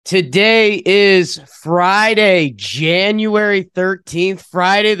Today is Friday, January 13th,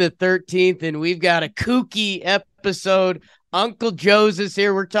 Friday the 13th, and we've got a kooky episode. Uncle Joe's is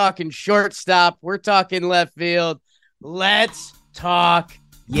here. We're talking shortstop. We're talking left field. Let's talk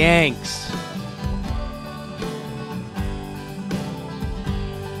Yanks.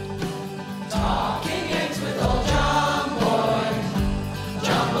 Talking Yanks with old John Boy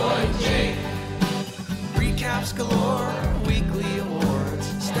and Jake. Recaps galore, weekly awards,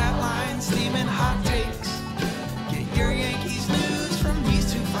 stat lines, theme, and hot takes. Get your Yankees news from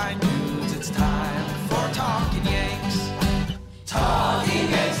these two fine dudes. It's time for Talking Yanks. Talking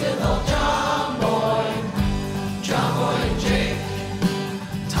Yanks with old John Boy and Jake.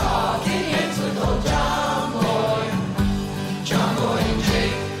 Talking Yanks with old John Boy and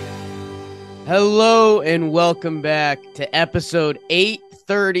Jake. Hello and welcome back to episode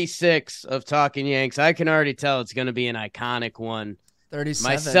 836 of Talking Yanks. I can already tell it's going to be an iconic one.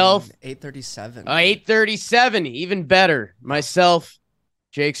 37. Myself. 837. 837, even better. Myself,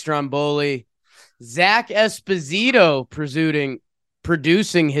 Jake Stromboli, Zach Esposito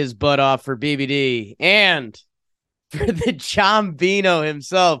producing his butt off for BBD, and for the Chombino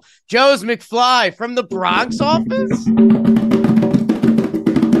himself, Joe's McFly from the Bronx office.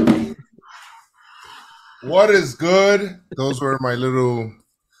 What is good? Those were my little.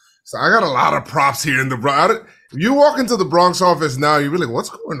 So I got a lot of props here in the Bronx. If you walk into the Bronx office now, you're like, "What's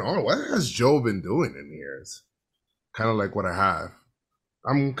going on? What has Joe been doing in here?" It's kind of like what I have.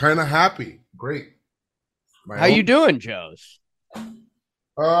 I'm kind of happy. Great. How you doing, Joe's?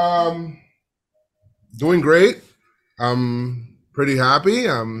 Doing great. I'm pretty happy.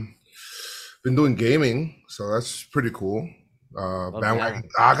 Been doing gaming, so that's pretty cool. Bandwagon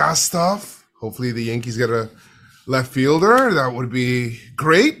Gaga stuff. Hopefully the Yankees get a left fielder. That would be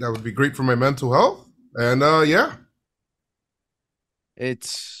great. That would be great for my mental health. And yeah.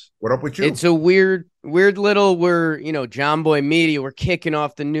 What up with you? It's a weird little, John Boy Media. We're kicking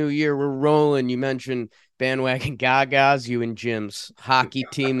off the new year. We're rolling. You mentioned Bandwagon Gagas, you and Jim's hockey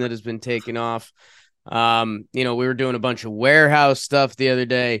team that has been taken off. We were doing a bunch of warehouse stuff the other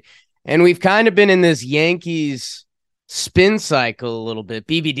day, and we've kind of been in this Yankees spin cycle a little bit.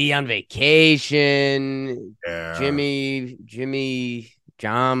 BBD on vacation, Yeah. Jimmy,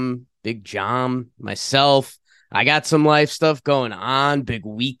 Jom, Big Jom, myself. I got some life stuff going on. Big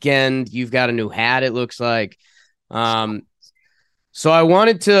weekend. You've got a new hat, it looks like. So I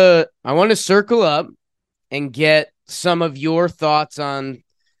wanted to circle up and get some of your thoughts on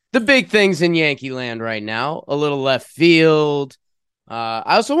the big things in Yankee land right now. A little left field.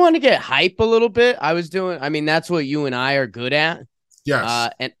 I also want to get hype a little bit. That's what you and I are good at.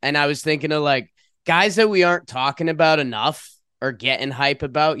 Yes. And I was thinking of like guys that we aren't talking about enough or getting hype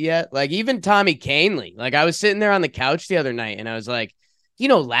about yet. Like even Tommy Kahnle. Like I was sitting there on the couch the other night and I was like,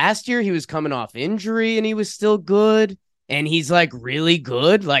 last year he was coming off injury and he was still good. And he's like really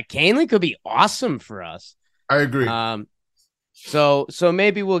good. Like Kahnle could be awesome for us. I agree. So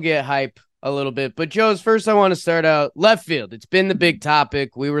maybe we'll get hype a little bit. But Joe's, first I want to start out left field. It's been the big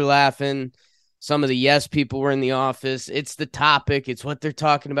topic. We were laughing. Some of the yes people were in the office. It's the topic. It's what they're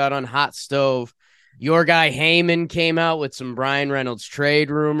talking about on Hot Stove. Your guy Heyman came out with some Brian Reynolds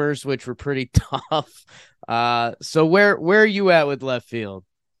trade rumors, which were pretty tough. So where are you at with left field?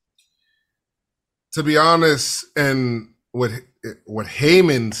 To be honest, and what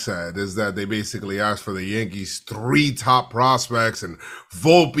Heyman said is that they basically asked for the Yankees' 3 top prospects and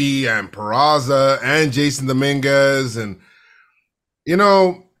Volpe and Peraza and Jason Dominguez. And,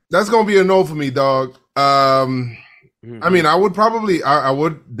 that's going to be a no for me, dog. I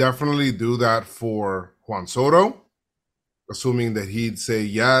would definitely do that for Juan Soto, assuming that he'd say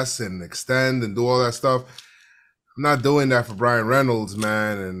yes and extend and do all that stuff. I'm not doing that for Brian Reynolds,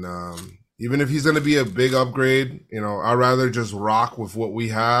 man. And, even if he's going to be a big upgrade, I'd rather just rock with what we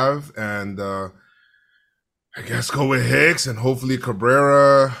have and I guess go with Hicks and hopefully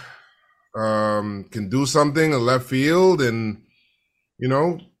Cabrera can do something in left field and,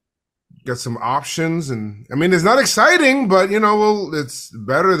 get some options. And, it's not exciting, but, it's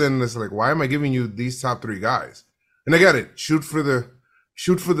better than this. Like, why am I giving you these top 3 guys? And I get it. Shoot for the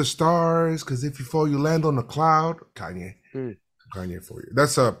stars because if you fall, you land on the cloud. Kanye for you.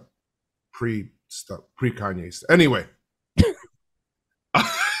 That's a pre-Kanye stuff. Anyway.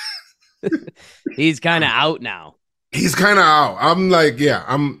 He's kind of out now. He's kind of out. I'm like,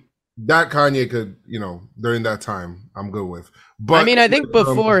 that Kanye could, during that time, I'm good with. But I think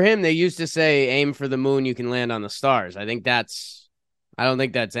before him, they used to say, aim for the moon, you can land on the stars. I don't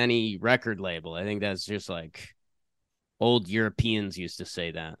think that's any record label. I think that's just like old Europeans used to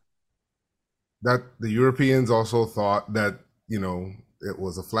say that. That the Europeans also thought that, it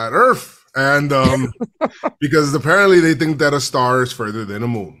was a flat Earth, and because apparently they think that a star is further than a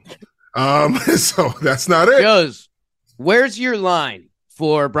moon. So that's not it. Joe's, where's your line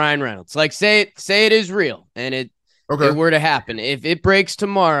for Brian Reynolds? Like, say it is real, and it were to happen. If it breaks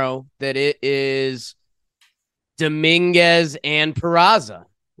tomorrow that it is Dominguez and Peraza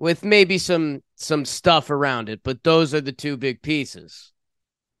with maybe some stuff around it, but those are the two big pieces.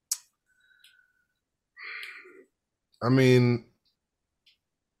 I mean,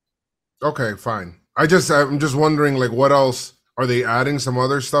 okay, fine. I'm just wondering, like, what else are they adding? Some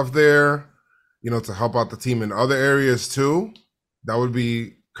other stuff there, to help out the team in other areas too. That would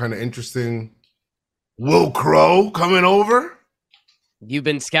be kind of interesting. Will Crow coming over? You've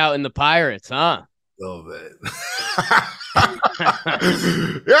been scouting the Pirates, huh? A little bit.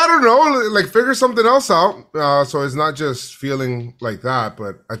 Yeah, I don't know. Like, figure something else out. So it's not just feeling like that,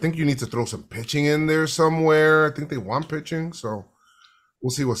 but I think you need to throw some pitching in there somewhere. I think they want pitching, so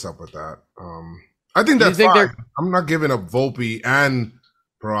we'll see what's up with that. I think that's fine. I'm not giving up Volpe and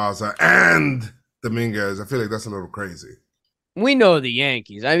Peraza and Dominguez. I feel like that's a little crazy. We know the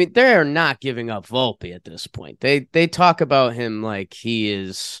Yankees. I mean, they're not giving up Volpe at this point. They talk about him like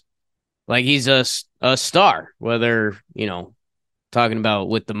he's a star, whether, talking about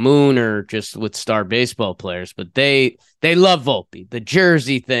with the moon or just with star baseball players, but they love Volpe, the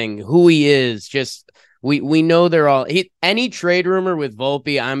jersey thing, who he is. Just we know they're all any trade rumor with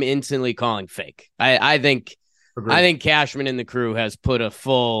Volpe, I'm instantly calling fake. I think Cashman and the crew has put a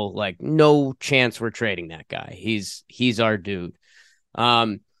full, like, no chance we're trading that guy. He's our dude.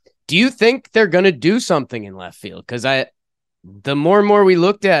 Do you think they're gonna do something in left field? Because the more and more we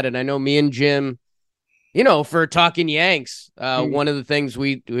looked at it, I know me and Jim, for talking Yanks, one of the things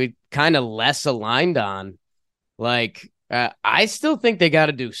we kind of less aligned on, like, I still think they got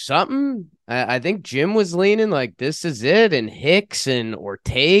to do something. I think Jim was leaning like this is it, and Hicks and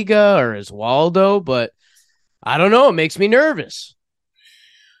Ortega or Oswaldo, but I don't know. It makes me nervous.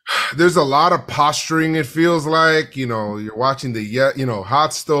 There's a lot of posturing, it feels like. You're watching the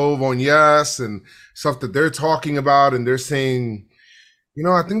hot stove on Yes and stuff that they're talking about, and they're saying,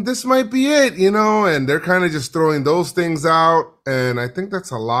 I think this might be it, and they're kind of just throwing those things out. And I think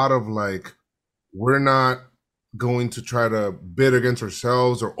that's a lot of, like, we're not going to try to bid against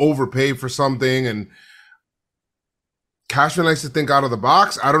ourselves or overpay for something. And Cashman likes to think out of the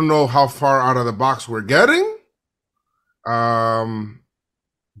box. I don't know how far out of the box we're getting.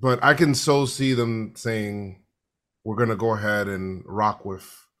 But I can so see them saying, we're going to go ahead and rock with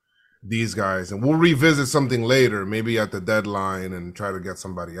these guys, and we'll revisit something later, maybe at the deadline, and try to get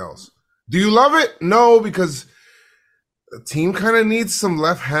somebody else. Do you love it? No, because the team kind of needs some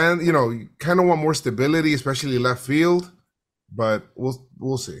left hand. You kind of want more stability, especially left field. But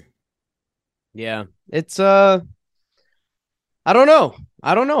we'll see. Yeah, it's I don't know.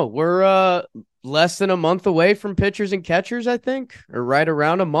 We're less than a month away from pitchers and catchers, I think, or right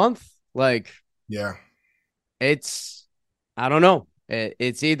around a month. Like, yeah, I don't know.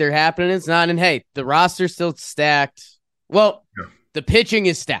 It's either happening, it's not. And hey, the roster's still stacked. Well, yeah. The pitching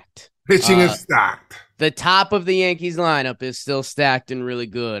is stacked. Pitching is stacked. The top of the Yankees lineup is still stacked and really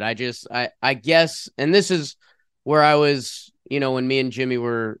good. I guess, and this is where I was, when me and Jimmy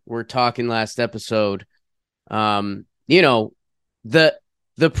were talking last episode, the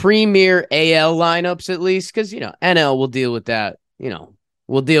premier AL lineups, at least, because, NL will deal with that.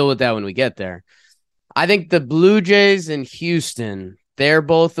 We'll deal with that when we get there. I think the Blue Jays and Houston, they're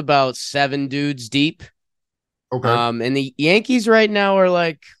both about 7 dudes deep. Okay. And the Yankees right now are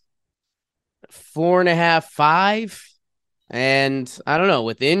like 4.5, 5. And I don't know,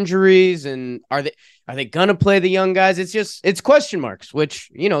 with injuries, and are they gonna play the young guys? It's question marks, which,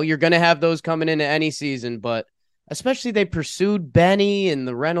 you're gonna have those coming into any season, but especially they pursued Benny and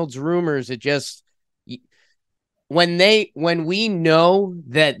the Reynolds rumors. It just, when we know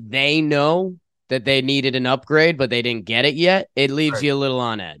that they know that they needed an upgrade, but they didn't get it yet, it leaves you a little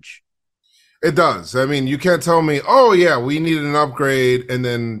on edge. It does. I mean, you can't tell me, oh yeah, we needed an upgrade, and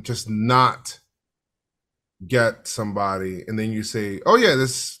then just not get somebody, and then you say, oh yeah,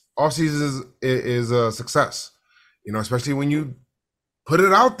 this offseason is a success. Especially when you put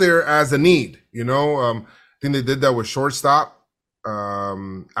it out there as a need. I think they did that with shortstop.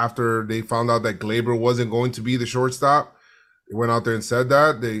 After they found out that Glaber wasn't going to be the shortstop, they went out there and said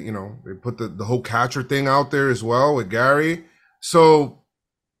that. They put the whole catcher thing out there as well with Gary. So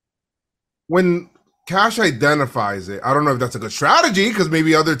when Cash identifies it, I don't know if that's a good strategy, because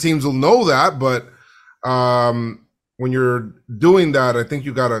maybe other teams will know that, but when you're doing that, I think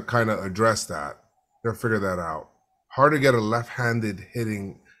you got to kind of address that. They'll figure that out. Hard to get a left-handed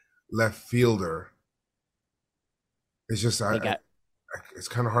hitting left fielder. It's just, I it's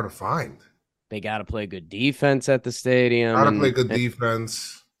kind of hard to find. They got to play good defense at the stadium. Got to play good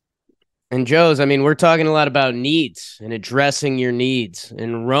defense. And Joe's, I mean, we're talking a lot about needs and addressing your needs.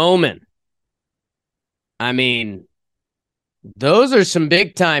 And Roman, I mean, those are some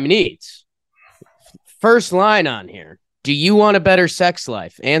big time needs. First line on here. Do you want a better sex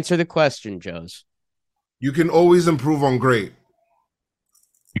life? Answer the question, Joe's. You can always improve on great.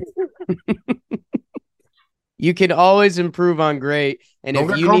 You can always improve on great. And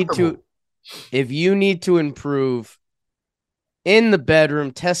if you need to improve in the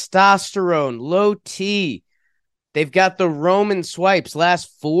bedroom, testosterone, low T, they've got the Roman swipes,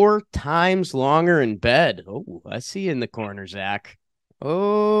 last 4 times longer in bed. Oh, I see you in the corner, Zach.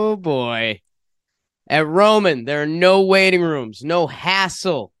 Oh, boy. At Roman, there are no waiting rooms, no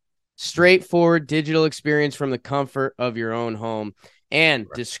hassle, straightforward digital experience from the comfort of your own home, and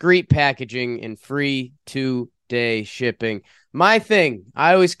discreet packaging and free 2-day shipping. My thing,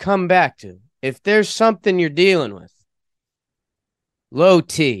 I always come back to, if there's something you're dealing with, low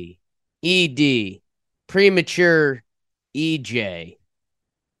T, ED, premature EJ,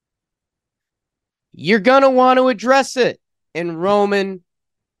 you're going to want to address it. And Roman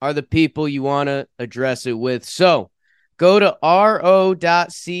are the people you want to address it with. So go to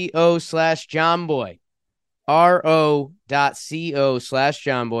ro.co/JohnBoy.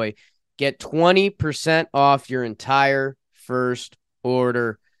 ro.co/JohnBoy. Get 20% off your entire first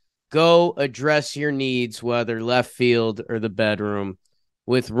order. Go address your needs, whether left field or the bedroom,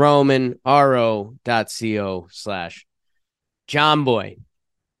 with Roman. ro.co/JohnBoy.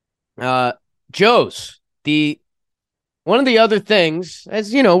 Joe's, one of the other things,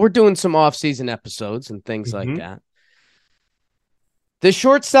 as you know, we're doing some off-season episodes and things like that. The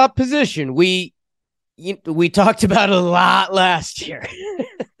shortstop position, we talked about it a lot last year.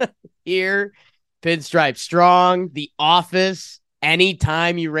 Here, Pinstripe Strong, The Office,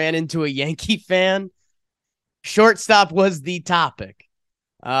 anytime you ran into a Yankee fan, shortstop was the topic.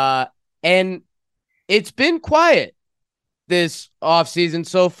 And it's been quiet this offseason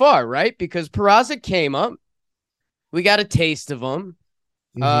so far, right? Because Peraza came up. We got a taste of him.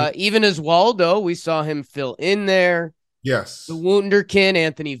 Even as Waldo, we saw him fill in there. Yes. The wunderkind,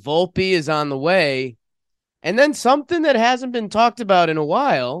 Anthony Volpe, is on the way. And then something that hasn't been talked about in a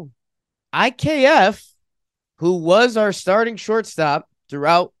while, IKF, who was our starting shortstop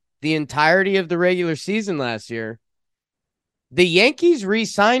throughout the entirety of the regular season last year, the Yankees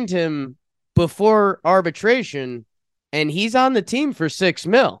re-signed him before arbitration, and he's on the team for $6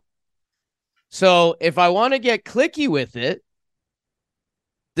 million. So if I want to get clicky with it,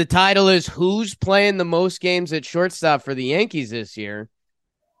 the title is who's playing the most games at shortstop for the Yankees this year.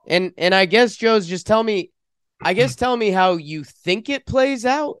 And I guess, Joe's, just tell me how you think it plays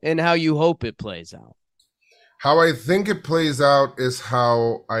out and how you hope it plays out. How I think it plays out is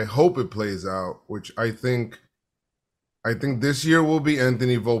how I hope it plays out, which I think this year will be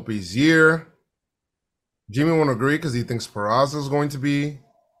Anthony Volpe's year. Jimmy won't agree because he thinks Peraza is going to be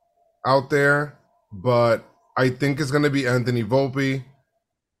out there, but I think it's going to be Anthony Volpe,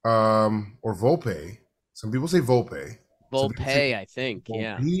 or Volpe. Some people say Volpe. Volpe, I think. Volpe.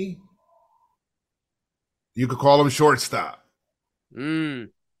 Yeah. You could call him shortstop.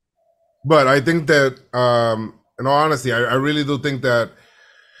 But I think that, in all honesty, I really do think that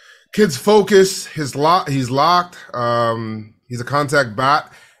kid's focus, he's locked. He's a contact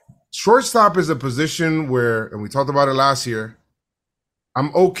bat. Shortstop is a position where, and we talked about it last year,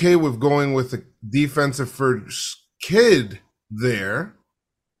 I'm okay with going with a defensive first kid there,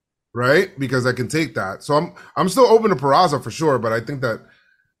 right? Because I can take that. So I'm still open to Peraza for sure, but I think that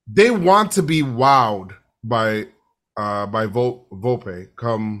they want to be wowed by Volpe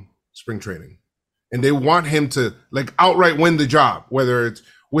come spring training. And they want him to like outright win the job, whether it's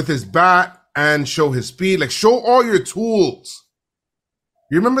with his bat and show his speed, like show all your tools.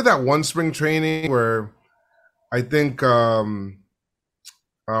 You remember that one spring training where I think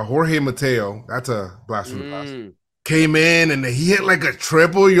Jorge Mateo, that's a blast from the past, came in and he hit like a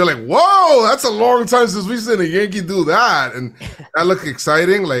triple. You're like, whoa, that's a long time since we've seen a Yankee do that. And that looked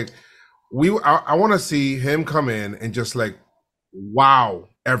exciting. Like I want to see him come in and just like, wow,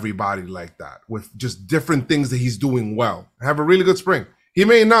 everybody like that with just different things that he's doing well. Have a really good spring. He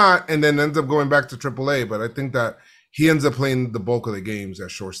may not, and then ends up going back to AAA, but I think that he ends up playing the bulk of the games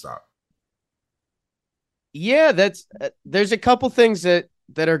at shortstop. Yeah, there's a couple things that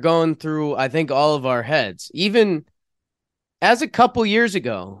are going through, I think, all of our heads. Even as a couple years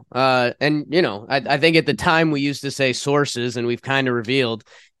ago, and, you know, I think at the time we used to say sources, and we've kind of revealed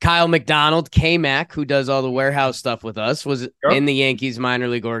Kyle McDonald, K-Mac, who does all the warehouse stuff with us, was in the Yankees minor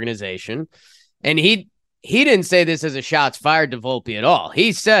league organization. And he he didn't say this as a shots fired to Volpe at all.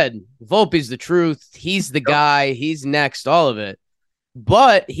 He said Volpe's the truth. He's the guy. He's next, all of it.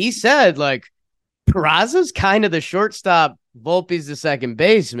 But he said, like, Peraza's kind of the shortstop. Volpe's the second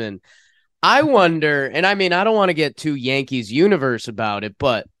baseman. I wonder, and I mean, I don't want to get too Yankees universe about it,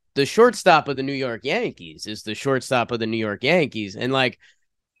 but the shortstop of the New York Yankees is the shortstop of the New York Yankees. And, like,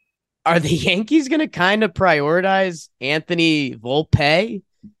 are the Yankees going to kind of prioritize Anthony Volpe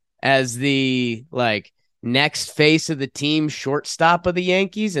as the, like, next face of the team shortstop of the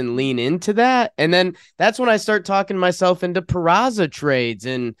Yankees and lean into that? And then that's when I start talking myself into Peraza trades.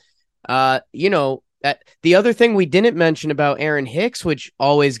 And, the other thing we didn't mention about Aaron Hicks, which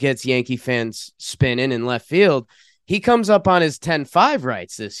always gets Yankee fans spinning in left field, he comes up on his 10-5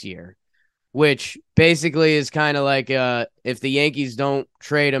 rights this year, which basically is kind of like if the Yankees don't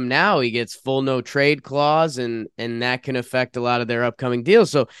trade him now, he gets full no trade clause, and that can affect a lot of their upcoming deals.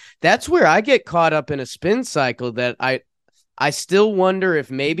 So that's where I get caught up in a spin cycle that I still wonder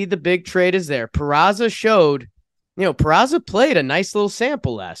if maybe the big trade is there. Peraza showed, Peraza played a nice little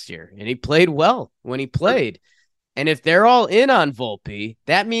sample last year, and he played well when he played. And if they're all in on Volpe,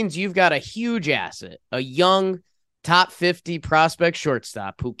 that means you've got a huge asset, a young top 50 prospect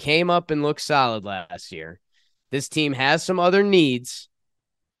shortstop who came up and looked solid last year. This team has some other needs.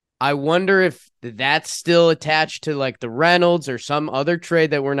 I wonder if that's still attached to like the Reynolds or some other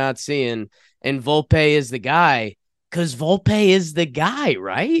trade that we're not seeing, and Volpe is the guy, because Volpe is the guy,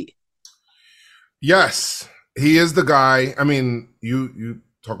 right? Yes, he is the guy. I mean, you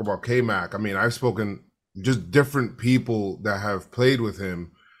talk about K-Mac. I mean, I've spoken just different people that have played with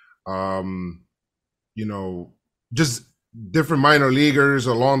him. Just different minor leaguers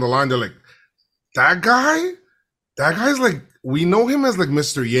along the line. They're like, that guy's like, we know him as like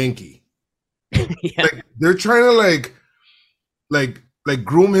Mr. Yankee. Yeah. Like they're trying to like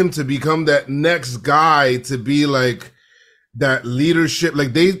groom him to become that next guy, to be like that leadership.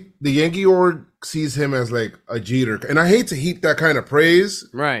 Like the Yankee org sees him as like a Jeter. And I hate to heap that kind of praise.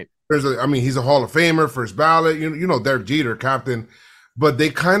 Right. He's a Hall of Famer, first ballot, Derek Jeter, captain. But they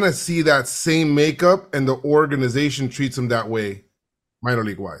kind of see that same makeup, and the organization treats them that way, minor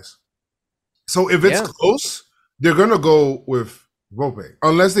league wise. So if it's close, they're gonna go with Volpe,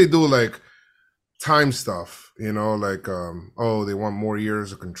 unless they do like time stuff, they want more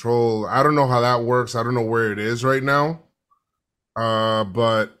years of control. I don't know how that works. I don't know where it is right now,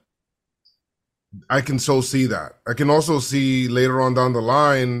 but I can so see that. I can also see later on down the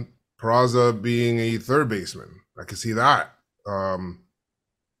line Peraza being a third baseman. I can see that.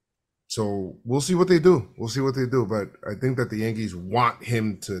 So we'll see what they do. But I think that the Yankees want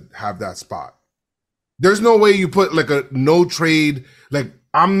him to have that spot. There's no way you put like a no trade, like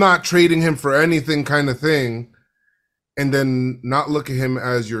I'm not trading him for anything kind of thing, and then not look at him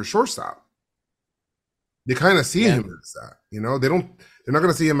as your shortstop. They kind of see him as that, they're not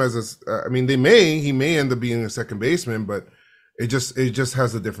going to see him as he may end up being a second baseman, but it just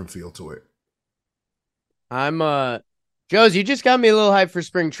has a different feel to it. Joes, you just got me a little hyped for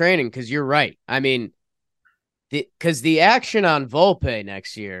spring training, because you're right. I mean, because the action on Volpe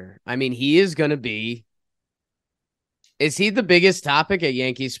next year, I mean, he is going to be. Is he the biggest topic at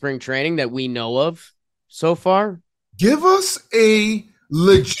Yankees spring training that we know of so far? Give us a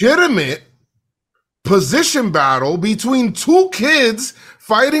legitimate position battle between two kids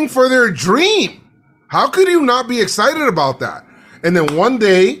fighting for their dream. How could you not be excited about that? And then one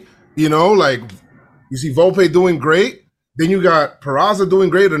day, you see Volpe doing great. Then you got Peraza doing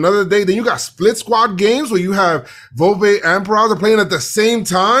great another day. Then you got split squad games where you have Volpe and Peraza playing at the same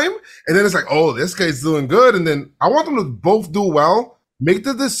time. And then it's like, oh, this guy's doing good. And then I want them to both do well. Make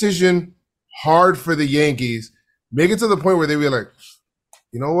the decision hard for the Yankees. Make it to the point where they be like,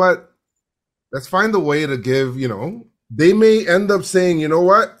 you know what? Let's find a way to give, they may end up saying, you know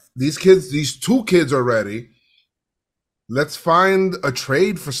what? These two kids are ready. Let's find a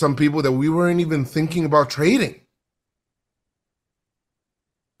trade for some people that we weren't even thinking about trading.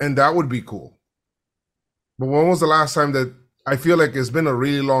 And that would be cool. But when was the last time that I feel like it's been a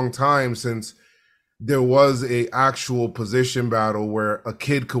really long time since there was a actual position battle where a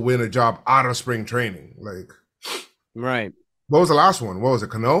kid could win a job out of spring training? Like, right. What was the last one? What was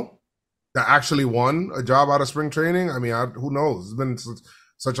it? Cano that actually won a job out of spring training? I mean, who knows? It's been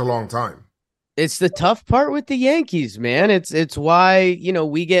such a long time. It's the tough part with the Yankees, man. It's why,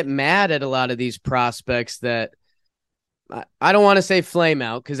 we get mad at a lot of these prospects that I don't want to say flame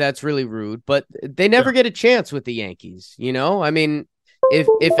out, because that's really rude, but they never get a chance with the Yankees. I mean,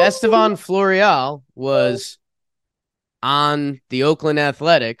 if Estevan Florial was on the Oakland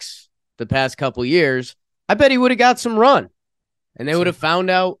Athletics the past couple years, I bet he would have got some run, and they would have found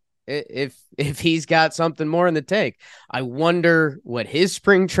out if he's got something more in the tank. I wonder what his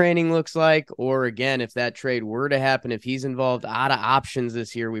spring training looks like, or again, if that trade were to happen, if he's involved out of options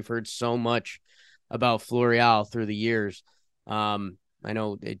this year. We've heard so much about Florial through the years. I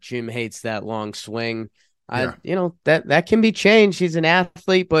know that Jim hates that long swing. Yeah. That can be changed. He's an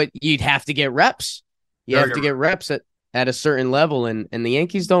athlete, but you'd have to get reps. You have to get reps at a certain level, and the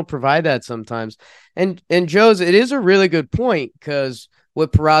Yankees don't provide that sometimes. And Joe's, it is a really good point, because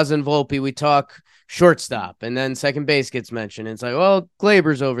with Peraza and Volpe, we talk shortstop, and then second base gets mentioned. It's like, well,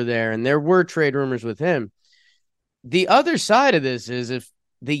 Glaber's over there, and there were trade rumors with him. The other side of this is, if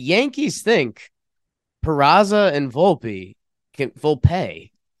the Yankees think Peraza and Volpe can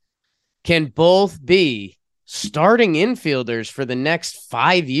both be starting infielders for the next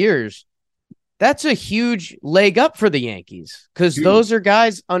 5 years, that's a huge leg up for the Yankees, because those are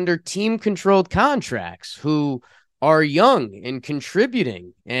guys under team-controlled contracts who are young and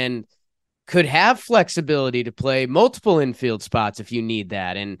contributing and could have flexibility to play multiple infield spots if you need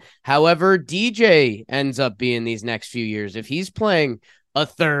that. And however DJ ends up being these next few years, if he's playing a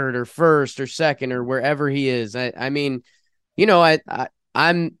third or first or second or wherever he is, I'm at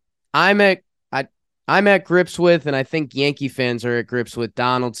grips with, and I think Yankee fans are at grips with,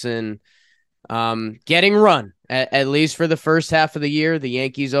 Donaldson getting run at least for the first half of the year. The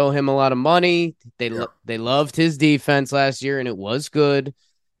Yankees owe him a lot of money. They loved his defense last year, and it was good.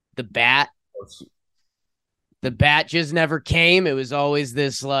 The bat just never came. It was always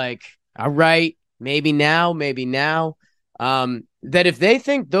this like, all right, maybe now. That if they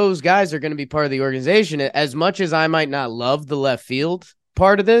think those guys are going to be part of the organization, as much as I might not love the left field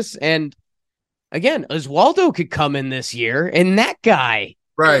part of this, and again, Oswaldo could come in this year, and that guy,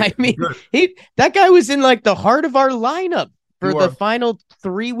 right? I mean, that guy was in like the heart of our lineup for the final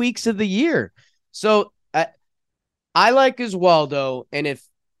 3 weeks of the year. So I like Oswaldo, and if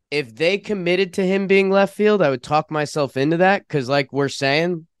they committed to him being left field, I would talk myself into that, because like we're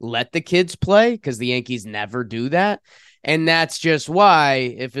saying, let the kids play, because the Yankees never do that. And that's just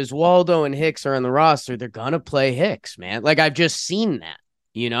why, if Oswaldo and Hicks are on the roster, they're going to play Hicks, man. Like, I've just seen that,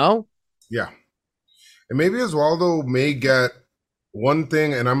 Yeah. And maybe Oswaldo may get one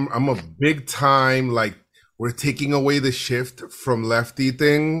thing, and I'm a big time, like, we're taking away the shift from lefty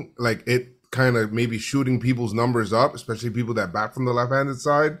thing. Like, it kind of maybe shooting people's numbers up, especially people that bat from the left-handed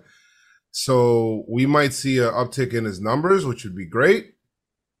side. So we might see an uptick in his numbers, which would be great.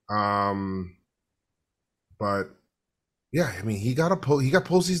 But yeah, I mean, he got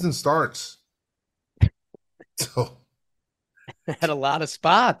postseason starts. So had a lot of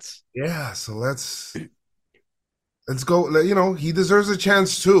spots. Yeah, so let's go. He deserves a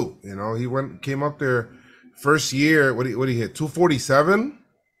chance too. He came up there first year. What he hit 247.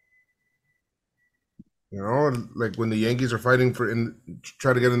 Like when the Yankees are fighting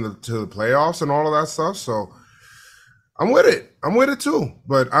try to get into the playoffs and all of that stuff. So I'm with it too.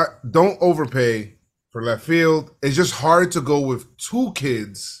 But I don't overpay for left field. It's just hard to go with two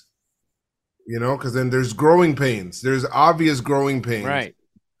kids, because then there's growing pains. There's obvious growing pains. Right.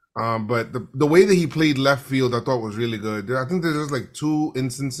 But the way that he played left field, I thought was really good. I think there's just like two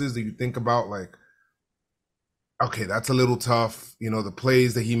instances that you think about, like, okay, that's a little tough, the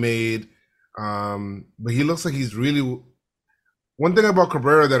plays that he made. But he looks like he's really, one thing about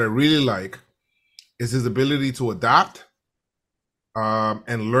Cabrera that I really like is his ability to adapt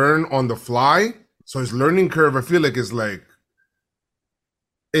and learn on the fly. So his learning curve, I feel like,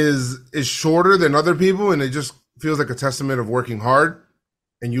 is shorter than other people, and it just feels like a testament of working hard.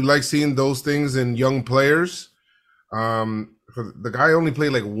 And you like seeing those things in young players. The guy only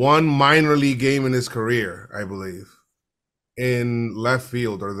played like one minor league game in his career, I believe, in left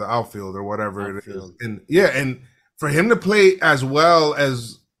field or the outfield or whatever it is. And for him to play as well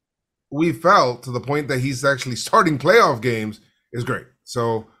as we felt, to the point that he's actually starting playoff games, is great.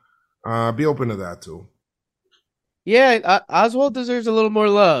 So be open to that too. Yeah, Oswald deserves a little more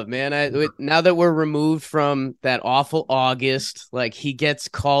love, man. Now that we're removed from that awful August, like, he gets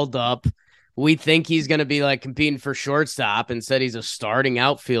called up. We think he's going to be like competing for shortstop. Instead, he's a starting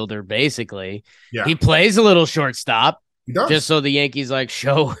outfielder, basically. Yeah. He plays a little shortstop. He does. Just so the Yankees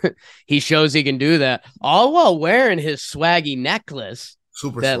he shows he can do that, all while wearing his swaggy necklace.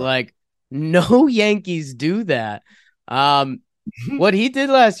 Super that swag. Like, no Yankees do that. What he did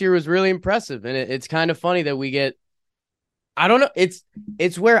last year was really impressive, and it's kind of funny that we get, I don't know, it's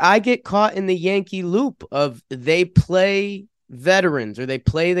where I get caught in the Yankee loop of they play veterans or they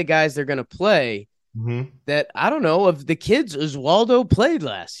play the guys they're going to play. Mm-hmm. That I don't know, of the kids Oswaldo played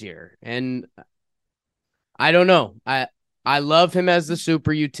last year, and I don't know. I love him as the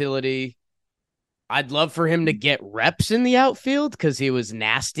super utility. I'd love for him to get reps in the outfield because he was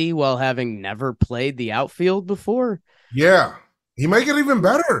nasty while having never played the outfield before. Yeah, he might get even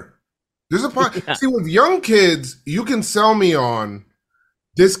better. There's a Yeah. see with young kids, you can sell me on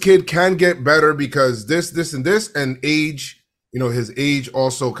this kid can get better because this, and this, and age. You know, his age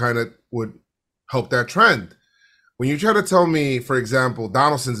also kind of would help that trend. When you try to tell me, for example,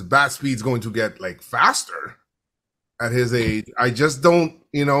 Donaldson's bat speed's going to get like faster at his age, I just don't.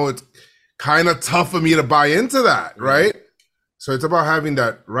 You know, it's kind of tough for me to buy into that, right? So it's about having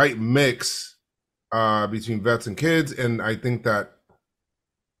that right mix between vets and kids, and I think that.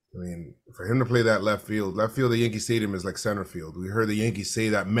 I mean, for him to play that left field at Yankee Stadium is like center field. We heard the Yankees say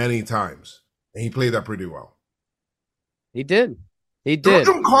that many times, and he played that pretty well. He did. He did.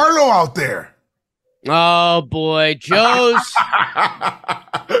 Throw Carlo out there. Oh, boy. Joe's.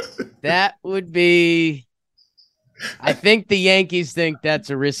 That would be. I think the Yankees think that's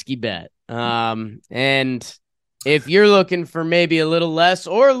a risky bet. And if you're looking for maybe a little less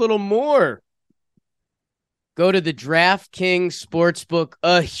or a little more, go to the DraftKings Sportsbook,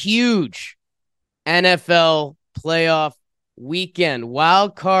 a huge NFL playoff weekend,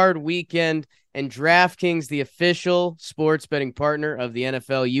 wild card weekend, and DraftKings, the official sports betting partner of the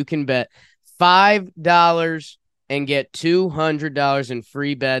NFL. You can bet $5 and get $200 in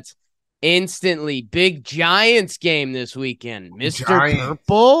free bets instantly. Big Giants game this weekend. Mr. Giants.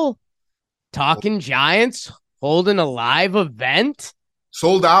 Purple, talking Giants, holding a live event.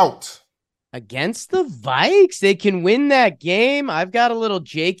 Sold out. Against the Vikes, they can win that game. I've got a little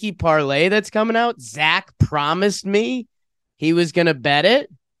Jakey parlay that's coming out. Zach promised me he was going to bet it.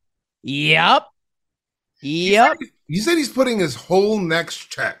 Yep. You said he's putting his whole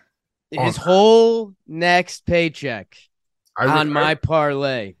next check. His whole next paycheck on my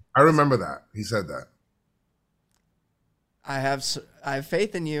parlay. I remember that. He said that. I have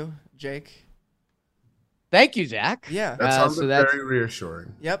faith in you, Jake. Thank you, Zach. Yeah. That sounds very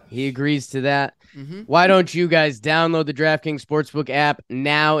reassuring. Yep. He agrees to that. Mm-hmm. Why don't you guys download the DraftKings Sportsbook app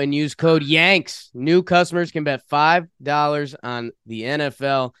now and use code YANKS? New customers can bet $5 on the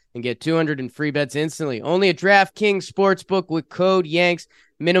NFL and get $200 in free bets instantly. Only at DraftKings Sportsbook with code YANKS.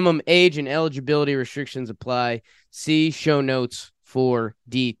 Minimum age and eligibility restrictions apply. See show notes for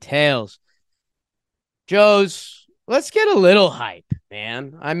details. Joe's, let's get a little hype,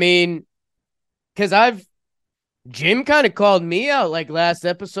 man. I mean, because Jim kind of called me out like last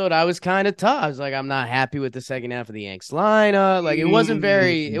episode. I was kind of tough. I was like, I'm not happy with the second half of the Yanks lineup. Like, it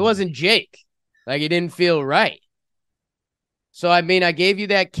wasn't Jake. Like, it didn't feel right. So, I mean, I gave you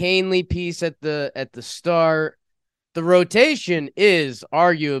that Canely piece at the start. The rotation is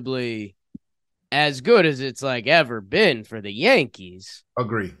arguably as good as it's like ever been for the Yankees.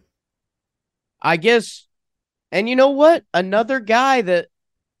 Agree. I guess. And you know what? Another guy that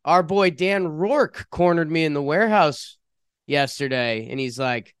our boy Dan Rourke cornered me in the warehouse yesterday, and he's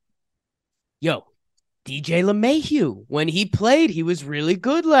like, yo, DJ LeMahieu, when he played, he was really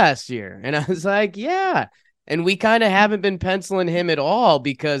good last year. And I was like, yeah. And we kind of haven't been penciling him at all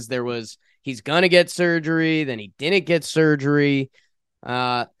because he's going to get surgery, then he didn't get surgery.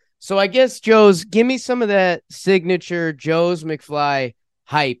 So I guess, Joe's, give me some of that signature Joe's McFly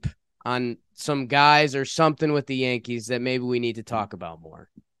hype on some guys or something with the Yankees that maybe we need to talk about more.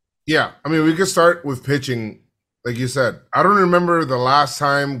 Yeah, I mean, we could start with pitching. Like you said, I don't remember the last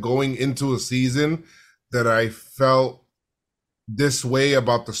time going into a season that I felt this way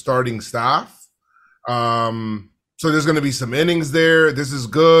about the starting staff. So there's going to be some innings there. This is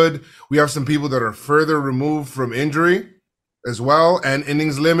good. We have some people that are further removed from injury as well, and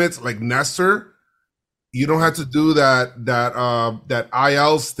innings limits like Nestor. You don't have to do that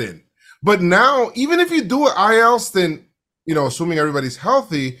IL stint. But now, even if you do an IL stint, you know, assuming everybody's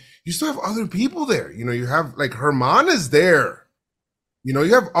healthy, you still have other people there. You know, you have like Herman is there. You know,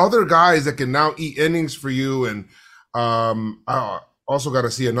 you have other guys that can now eat innings for you. And I also got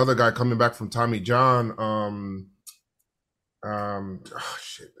to see another guy coming back from Tommy John.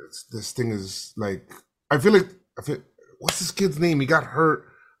 This thing is like, I feel what's this kid's name? He got hurt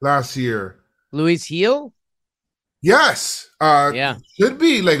last year. Luis Heel? Yes. Yeah. Should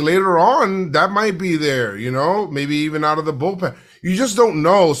be like later on. That might be there, you know, maybe even out of the bullpen. You just don't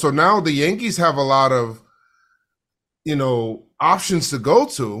know. So now the Yankees have a lot of, you know, options to go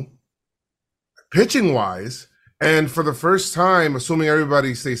to pitching wise. And for the first time, assuming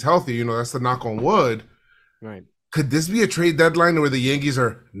everybody stays healthy, you know, that's the knock on wood. Right. Could this be a trade deadline where the Yankees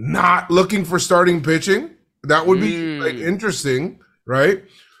are not looking for starting pitching? That would be like interesting, right?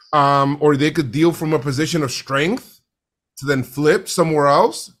 Or they could deal from a position of strength to then flip somewhere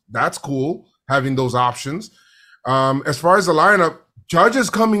else. That's cool, having those options. As far as the lineup, Judge is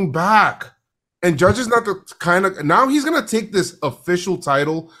coming back. And Judge is not the kind of now he's gonna take this official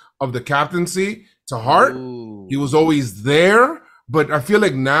title of the captaincy to heart. Ooh. He was always there, but I feel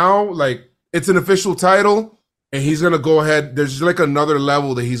like now, like it's an official title, and he's gonna go ahead. There's like another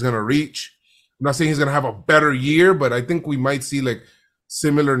level that he's gonna reach. I'm not saying he's gonna have a better year, but I think we might see like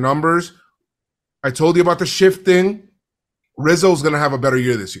similar numbers. I told you about the shifting. Rizzo's gonna have a better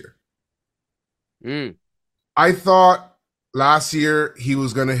year this year. Mm. I thought last year he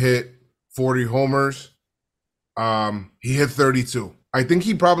was gonna hit 40 homers. He hit 32. I think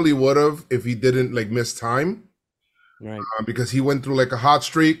he probably would have if he didn't like miss time, Right. because he went through like a hot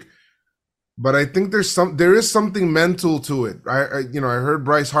streak. But I think there is something mental to it. I heard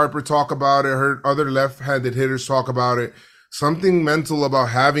Bryce Harper talk about it. I heard other left-handed hitters talk about it. Something mental about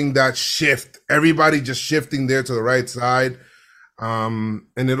having that shift. Everybody just shifting there to the right side, and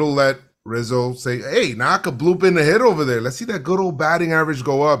it'll let Rizzo say, "Hey, now I could bloop in the hit over there. Let's see that good old batting average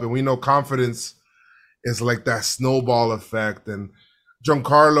go up." And we know confidence is like that snowball effect. And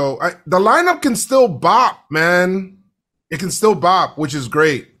Giancarlo, the lineup can still bop, man. It can still bop, which is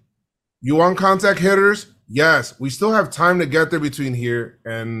great. You want contact hitters? Yes. We still have time to get there between here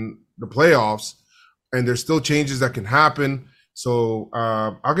and the playoffs, and there's still changes that can happen. So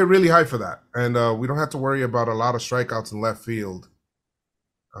I'll get really high for that. And we don't have to worry about a lot of strikeouts in left field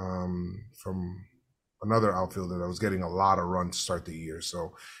from another outfielder that was getting a lot of runs to start the year.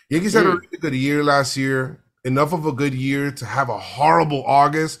 So Yankees had a really good year last year. Enough of a good year to have a horrible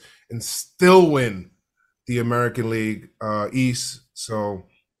August and still win the American League East. So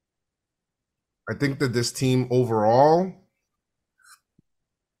I think that this team overall,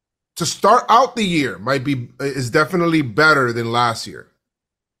 to start out the year, is definitely better than last year,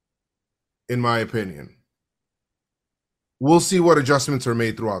 in my opinion. We'll see what adjustments are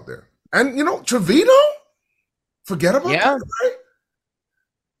made throughout there. And, Trevino? Forget about that, right?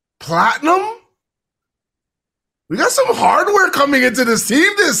 Platinum? We got some hardware coming into this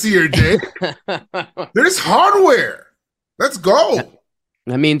team this year, Jay. There's hardware. Let's go.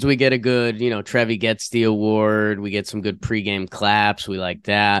 That means we get a good, Trevi gets the award. We get some good pregame claps. We like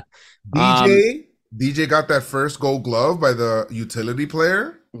that. DJ got that first Gold Glove by the utility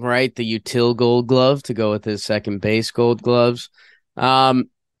player. Right, the util Gold Glove to go with his second base Gold Gloves.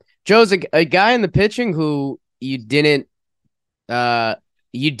 Joe's a guy in the pitching who you didn't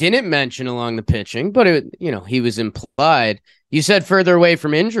mention along the pitching, but he was implied. You said further away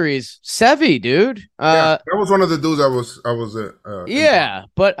from injuries, Sevy, dude. Yeah, that was one of the dudes I was. Yeah,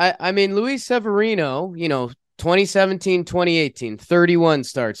 but I mean, Luis Severino, 2017, 2018, 31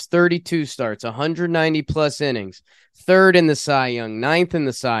 starts, 32 starts, 190 plus innings, third in the Cy Young, ninth in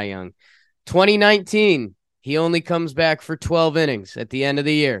the Cy Young. 2019, he only comes back for 12 innings at the end of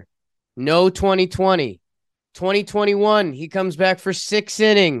the year. No 2020. 2021, he comes back for 6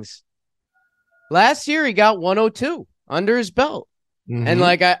 innings. Last year, he got 102 under his belt. Mm-hmm. And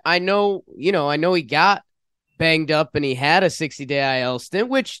I know he got banged up and he had a 60-day IL stint,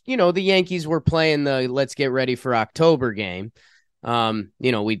 which, the Yankees were playing the let's get ready for October game.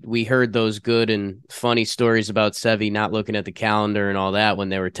 We heard those good and funny stories about Sevy not looking at the calendar and all that when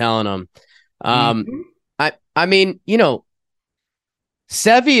they were telling him. I mean,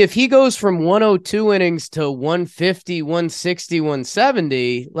 Sevy, if he goes from 102 innings to 150, 160,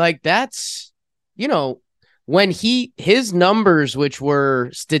 170, that's, when his numbers, which were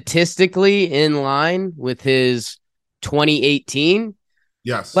statistically in line with his 2018.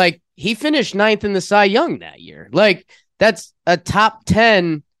 Yes. He finished 9th in the Cy Young that year. That's a top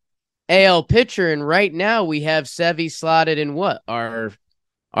 10 AL pitcher. And right now we have Sevy slotted in what? Our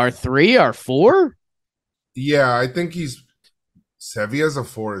 3, our 4? Yeah, I think Sevy as a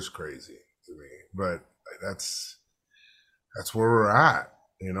 4 is crazy to me, but that's where we're at.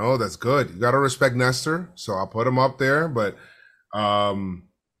 That's good. You got to respect Nestor, so I'll put him up there. But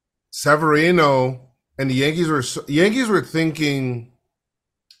Severino and the Yankees were thinking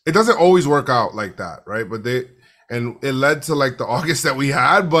it doesn't always work out like that, right? But it led to the August that we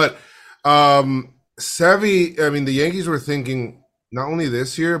had. But Sevy, the Yankees were thinking not only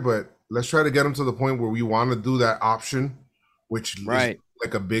this year, but let's try to get him to the point where we want to do that option, which is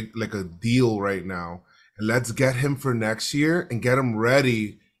like a deal right now. And let's get him for next year and get him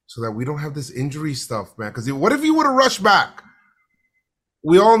ready so that we don't have this injury stuff, man. Because what if he would have rushed back?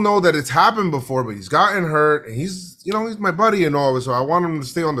 We all know that it's happened before, but he's gotten hurt, and he's my buddy and all, so I want him to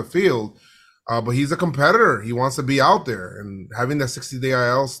stay on the field. But he's a competitor. He wants to be out there, and having that 60-day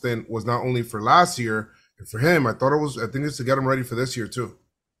IL stint was not only for last year and for him. I think it's to get him ready for this year too.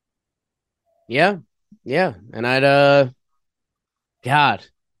 Yeah, and I'd God,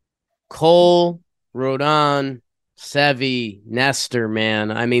 Cole, Rodon, Sevy, Nestor,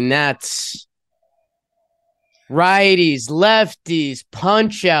 man. I mean, that's Righties, lefties,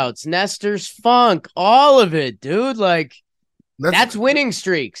 punch outs, Nestor's funk, all of it, dude. Like, that's winning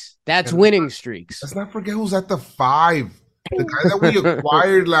streaks. That's winning streaks. Let's not forget who's at the 5. The guy that we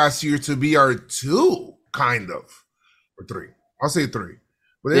acquired last year to be our 2, kind of. Or 3. I'll say 3.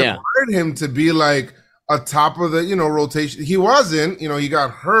 But they acquired him to be like a top of the, rotation. He wasn't, he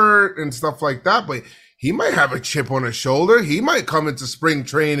got hurt and stuff like that, but he might have a chip on his shoulder. He might come into spring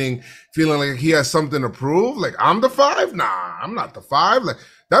training feeling like he has something to prove. Like, I'm the 5? Nah, I'm not the 5. Like,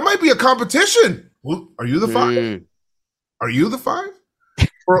 that might be a competition. Are you the 5? Are you the 5?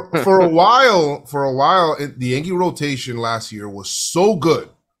 For a while, the Yankee rotation last year was so good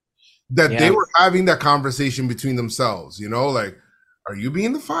that they were having that conversation between themselves, like, are you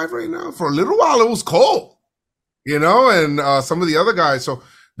being the 5 right now? For a little while, it was Cole, and some of the other guys. So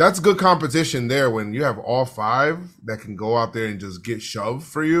that's good competition there when you have all 5 that can go out there and just get shoved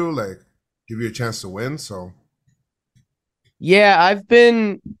for you, like give you a chance to win. So, yeah,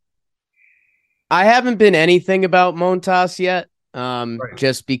 I haven't been anything about Montas yet,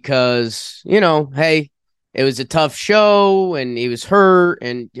 just because, hey, it was a tough show and he was hurt.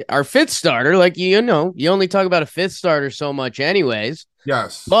 And our 5th starter, like, you only talk about a 5th starter so much anyways.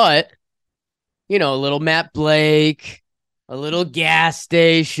 Yes. But, a little Matt Blake, a little gas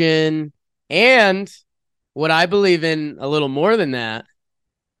station, and what I believe in a little more than that,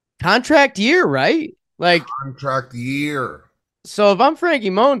 contract year, right? Like, contract year. So if I'm Frankie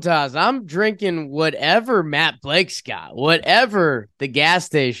Montas, I'm drinking whatever Matt Blake's got, whatever the gas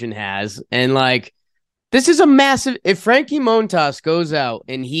station has. And like, this is a massive, if Frankie Montas goes out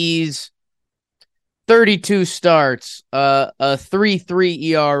and he's 32 starts, a 3.3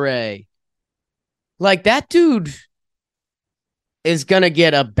 ERA, like that dude is going to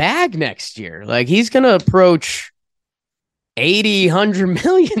get a bag next year. Like he's going to approach 80, 100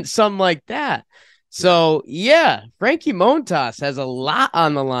 million, something like that. So, yeah, Frankie Montas has a lot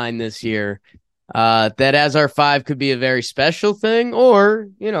on the line this year that as our 5 could be a very special thing or,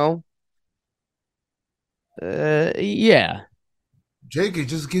 yeah. Jake, it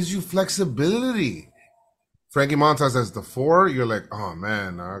just gives you flexibility. Frankie Montas as the 4, you're like, oh,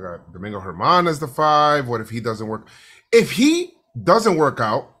 man, I got Domingo Germán as the 5. What if he doesn't work? If he doesn't work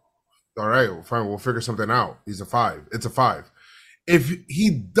out, all right, fine, we'll figure something out. He's a 5. It's a 5. If he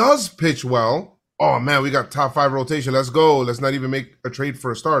does pitch well, oh, man, we got top 5 rotation. Let's go. Let's not even make a trade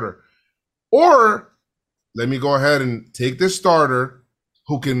for a starter. Or let me go ahead and take this starter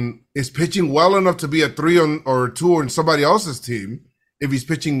who is pitching well enough to be a 3 or 2 on somebody else's team if he's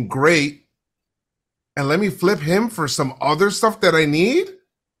pitching great, and let me flip him for some other stuff that I need.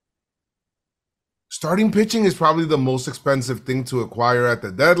 Starting pitching is probably the most expensive thing to acquire at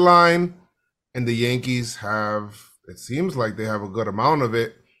the deadline, and the Yankees it seems like they have a good amount of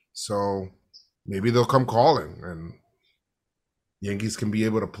it, so maybe they'll come calling and Yankees can be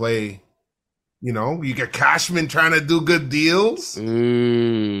able to play. You get Cashman trying to do good deals. I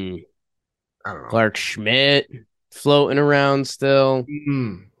don't know. Clark Schmidt floating around still.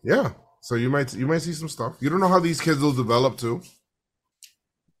 Yeah. So you might see some stuff. You don't know how these kids will develop too.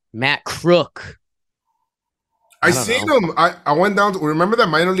 Matt Crook. I seen him. I went down to remember that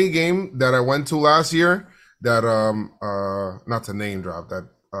minor league game that I went to last year that not to name drop that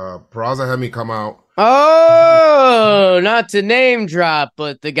Peraza had me come out. Oh, not to name drop,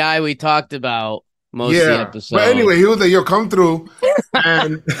 but the guy we talked about most of the episode. But anyway, he was like, yo, come through.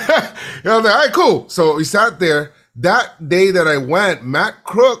 And I was like, all right, cool. So we sat there. That day that I went, Matt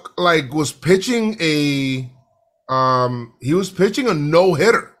Crook was pitching a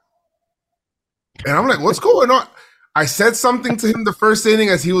no-hitter. And I'm like, what's going on? I said something to him the first inning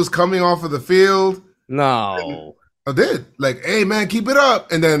as he was coming off of the field. No. I did. Like, hey, man, keep it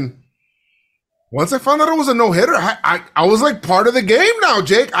up. And then once I found out it was a no-hitter, I was like part of the game now,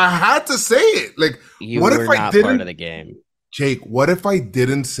 Jake. I had to say it. Like, what if I didn't? Part of the game. Jake, what if I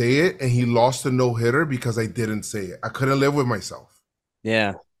didn't say it and he lost a no-hitter because I didn't say it? I couldn't live with myself.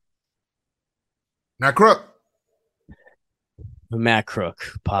 Yeah. Matt Crook. Matt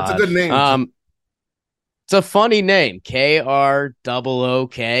Crook. Pod. That's a good name. It's a funny name. Krook.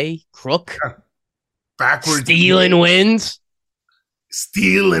 Crook. Yeah. Backwards. Stealing wins.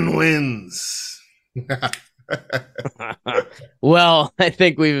 Well, I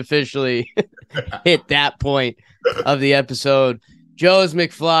think we've officially hit that point of the episode. Joe's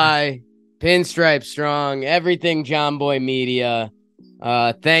McFly, Pinstripe Strong, everything John Boy Media.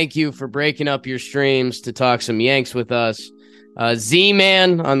 Thank you for breaking up your streams to talk some Yanks with us.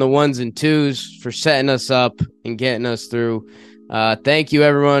 Z-Man on the 1s and 2s for setting us up and getting us through. Thank you,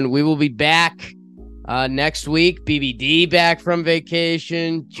 everyone. We will be back next week. BBD back from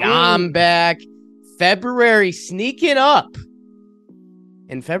vacation. John back. February sneaking up.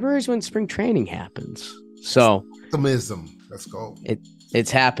 And February is when spring training happens. So Optimism. Let's go. it's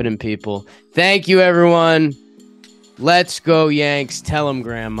happening, people. Thank you, everyone. Let's go, Yanks. Tell them,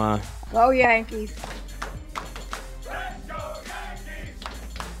 Grandma. Go Yankees.